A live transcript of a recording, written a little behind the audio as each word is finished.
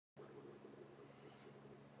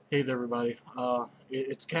Hey there, everybody.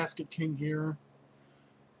 It's Casket King here,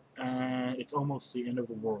 and it's almost the end of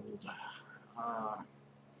the world. Uh,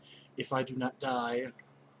 if I do not die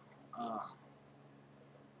uh,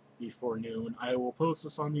 before noon, I will post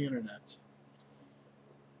this on the internet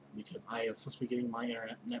because I am supposed to be getting my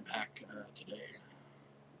internet back today.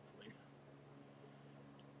 Hopefully.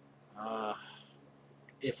 Uh,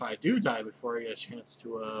 if I do die before I get a chance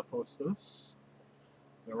to post this,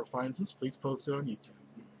 whoever finds this, please post it on YouTube.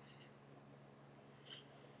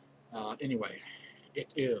 Anyway,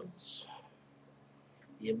 it is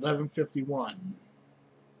 11:51.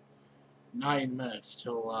 9 minutes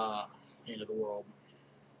till the end of the world.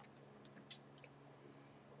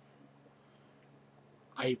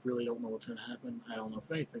 I really don't know what's going to happen. I don't know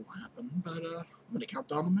if anything will happen, but I'm going to count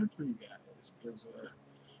down the minutes for you guys because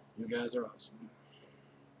you guys are awesome.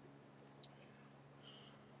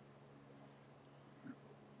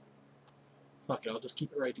 Fuck it, I'll just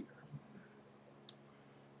keep it right here.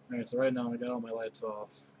 Alright, so right now I got all my lights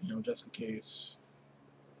off, just in case.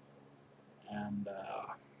 And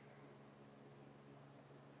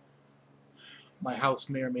my house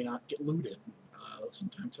may or may not get looted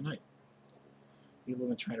sometime tonight. People have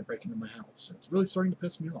been trying to break into my house. It's really starting to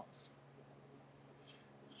piss me off.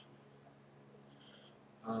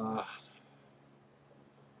 I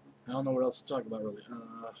don't know what else to talk about, really.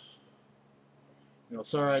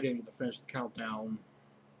 Sorry I didn't get to finish the countdown,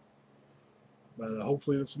 but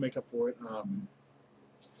hopefully this will make up for it. I'm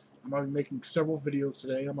going to be making several videos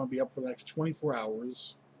today. I'm going to be up for the next 24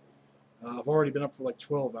 hours. I've already been up for like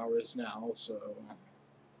 12 hours now, so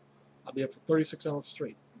I'll be up for 36 hours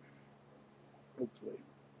straight. Hopefully.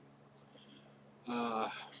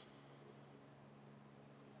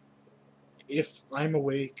 If I'm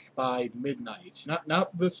awake by midnight,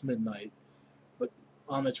 not this midnight, but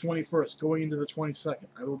on the 21st, going into the 22nd,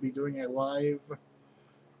 I will be doing a live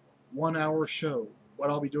 1-hour show. What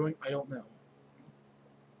I'll be doing, I don't know.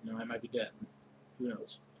 I might be dead. Who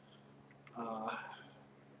knows?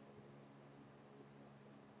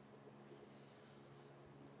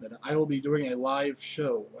 But I will be doing a live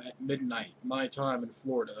show at midnight, my time in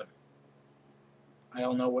Florida. I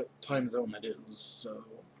don't know what time zone that is, so...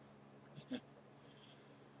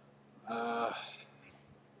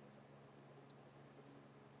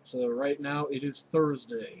 So right now it is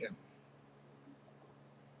Thursday,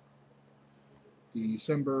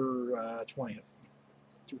 December 20th,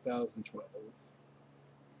 2012.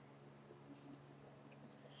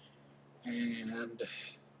 And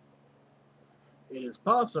it is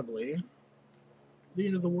possibly the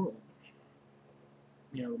end of the world.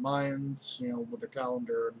 The Mayans, with their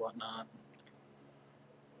calendar and whatnot.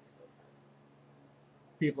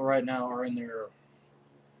 People right now are in their...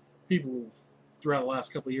 People throughout the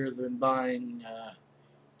last couple of years have been buying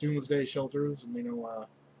doomsday shelters, and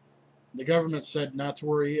the government said not to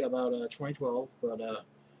worry about 2012, but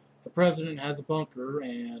the president has a bunker,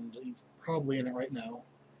 and he's probably in it right now.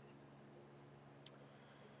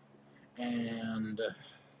 And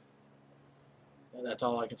that's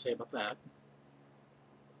all I can say about that.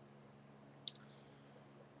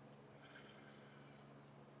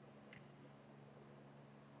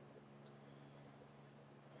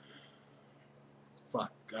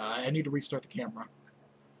 Fuck, I need to restart the camera.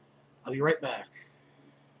 I'll be right back.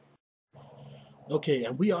 Okay,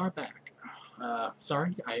 and we are back.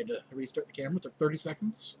 Sorry, I had to restart the camera. It took 30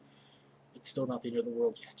 seconds. It's still not the end of the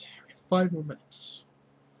world yet. We have 5 more minutes.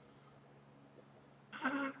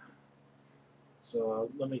 So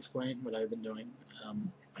let me explain what I've been doing.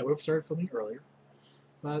 I would have started filming earlier,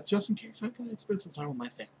 but just in case, I thought I'd spend some time with my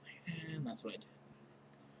family, and that's what I did.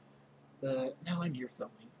 But now I'm here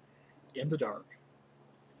filming, in the dark,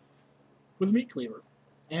 with a meat cleaver,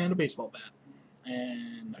 and a baseball bat.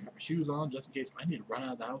 And I got my shoes on just in case I need to run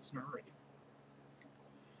out of the house in a hurry.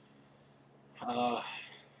 The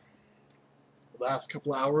last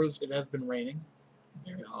couple of hours, it has been raining.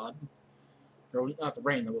 Very odd. Or, not the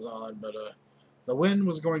rain that was odd, but the wind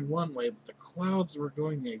was going one way, but the clouds were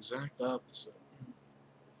going the exact opposite.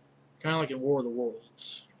 Kind of like in War of the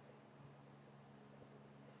Worlds.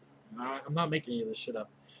 I'm not making any of this shit up.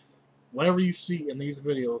 Whatever you see in these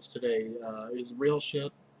videos today is real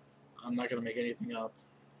shit. I'm not going to make anything up.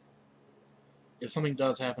 If something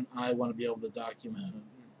does happen, I want to be able to document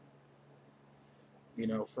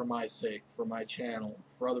it. For my sake, for my channel,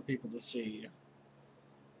 for other people to see.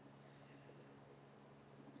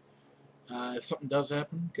 If something does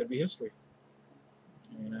happen, it could be history.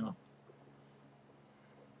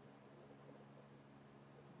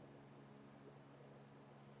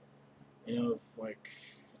 If, like,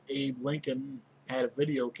 Abe Lincoln had a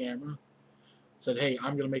video camera, said, hey,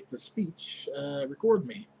 I'm going to make this speech, record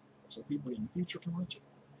me. so people in the future can watch it.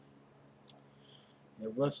 We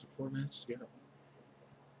have less than 4 minutes to go.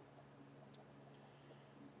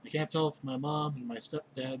 I can't tell if my mom and my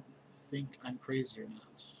stepdad think I'm crazy or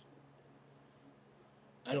not.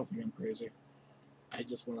 I don't think I'm crazy. I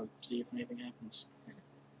just want to see if anything happens.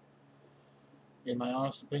 In my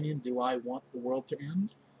honest opinion, do I want the world to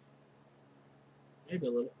end? Maybe a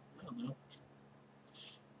little. I don't know.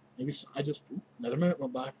 Maybe I just... Another minute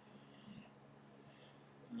went by.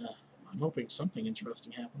 I'm hoping something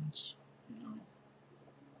interesting happens. You know,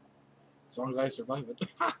 as long as I survive it.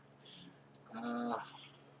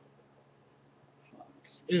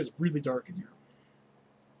 It is really dark in here.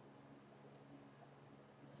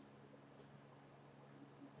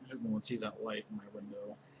 I hope no one sees that light in my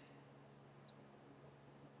window.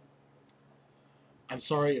 I'm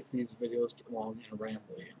sorry if these videos get long and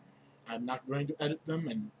rambly. I'm not going to edit them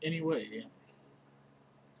in any way.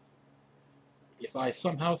 If I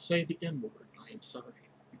somehow say the N-word, I am sorry.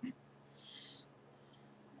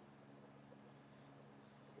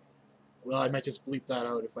 Well, I might just bleep that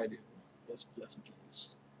out if I do. Just in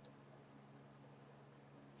case.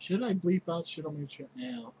 Should I bleep out shit on my channel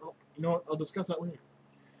now? Oh, you know what? I'll discuss that later.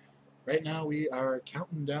 Right now, we are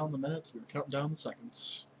counting down the minutes. We're counting down the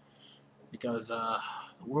seconds. Because, the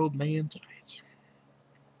world may end tonight.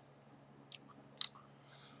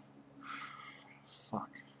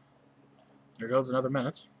 Fuck. There goes another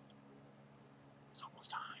minute. It's almost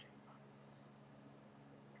time.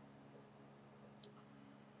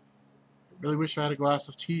 I really wish I had a glass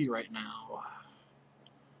of tea right now.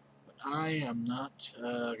 But I am not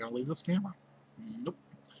going to leave this camera. Nope.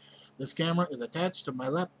 This camera is attached to my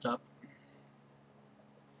laptop.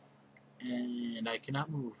 And I cannot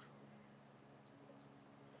move.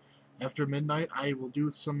 After midnight, I will do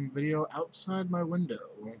some video outside my window.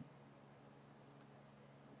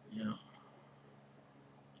 You know.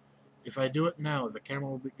 If I do it now, the camera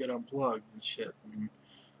will get unplugged and shit. And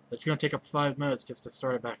it's going to take up 5 minutes just to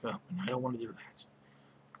start it back up. And I don't want to do that.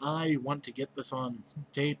 I want to get this on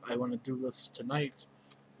tape. I want to do this tonight.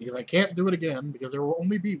 Because I can't do it again. Because there will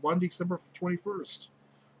only be one December 21st,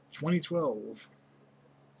 2012.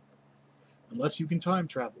 Unless you can time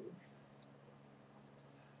travel.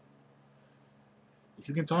 If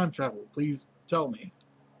you can time travel, please tell me.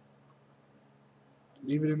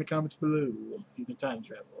 Leave it in the comments below if you can time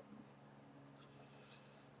travel.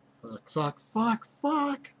 Fuck, fuck, fuck,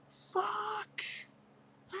 fuck, fuck.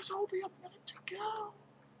 There's only a minute to go.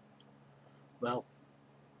 Well,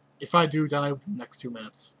 if I do die within the next 2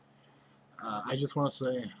 minutes, I just want to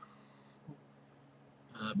say,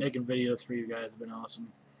 making videos for you guys has been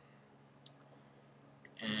awesome.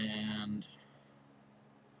 And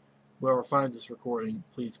whoever finds this recording,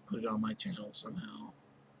 please put it on my channel somehow.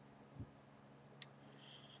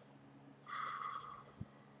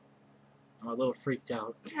 I'm a little freaked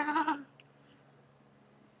out.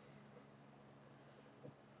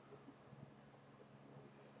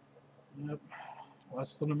 Yep.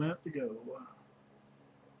 Less than a minute to go.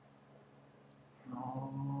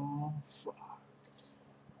 Oh, fuck.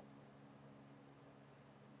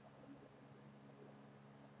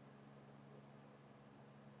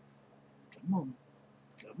 Come on.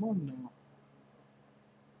 Come on now.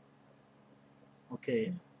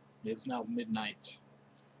 Okay. It's now midnight.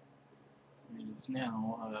 And it's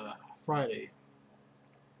now Friday,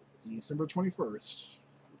 December 21st,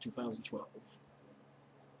 2012. It's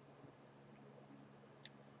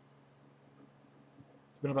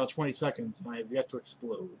been about 20 seconds and I have yet to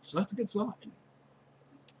explode, so that's a good sign.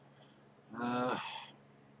 I'm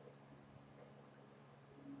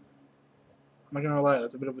not gonna lie,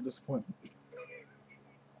 that's a bit of a disappointment.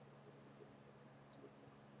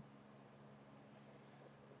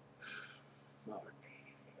 Fuck.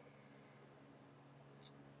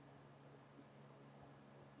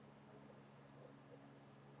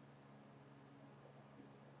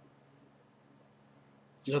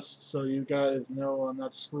 Just so you guys know I'm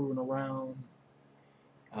not screwing around.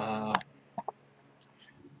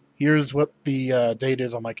 Here's what the date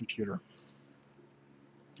is on my computer.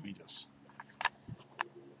 Let me just...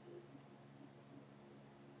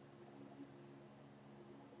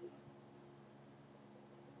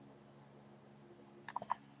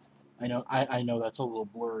 I know that's a little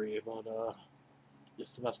blurry, but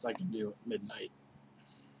it's the best I can do at midnight.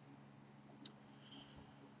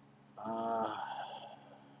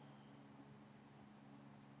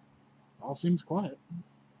 All seems quiet.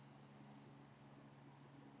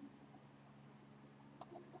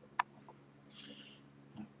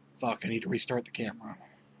 Fuck, I need to restart the camera.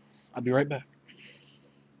 I'll be right back.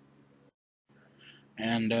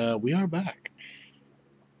 And we are back.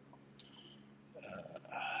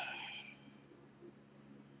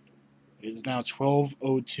 It is now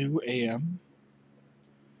 12:02 a.m.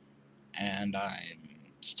 and I'm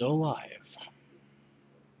still alive.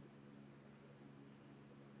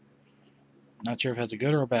 Not sure if that's a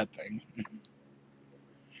good or a bad thing.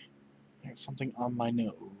 There's something on my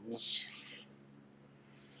nose.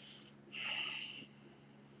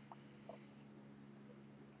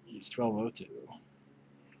 It's 12:02.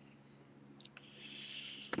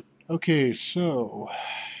 Okay, so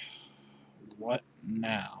what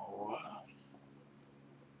now?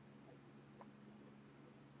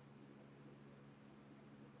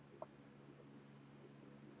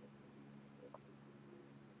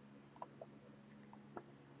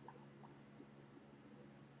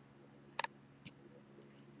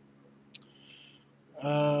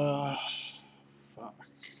 Fuck.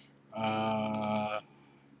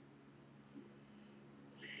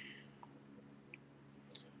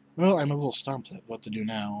 Well, I'm a little stumped at what to do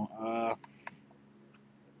now.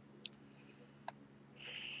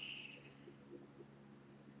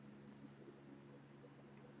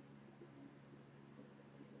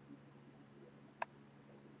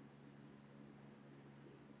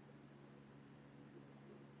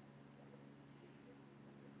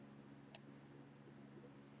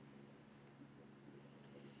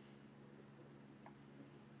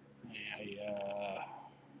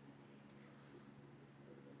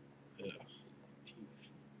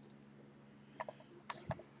 Teeth.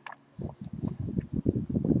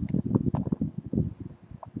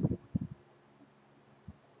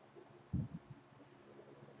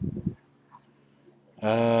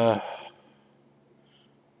 Uh,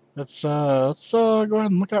 let's go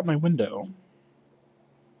ahead and look out my window.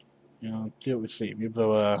 You know, see what we see. Maybe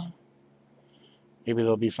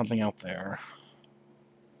there'll be something out there.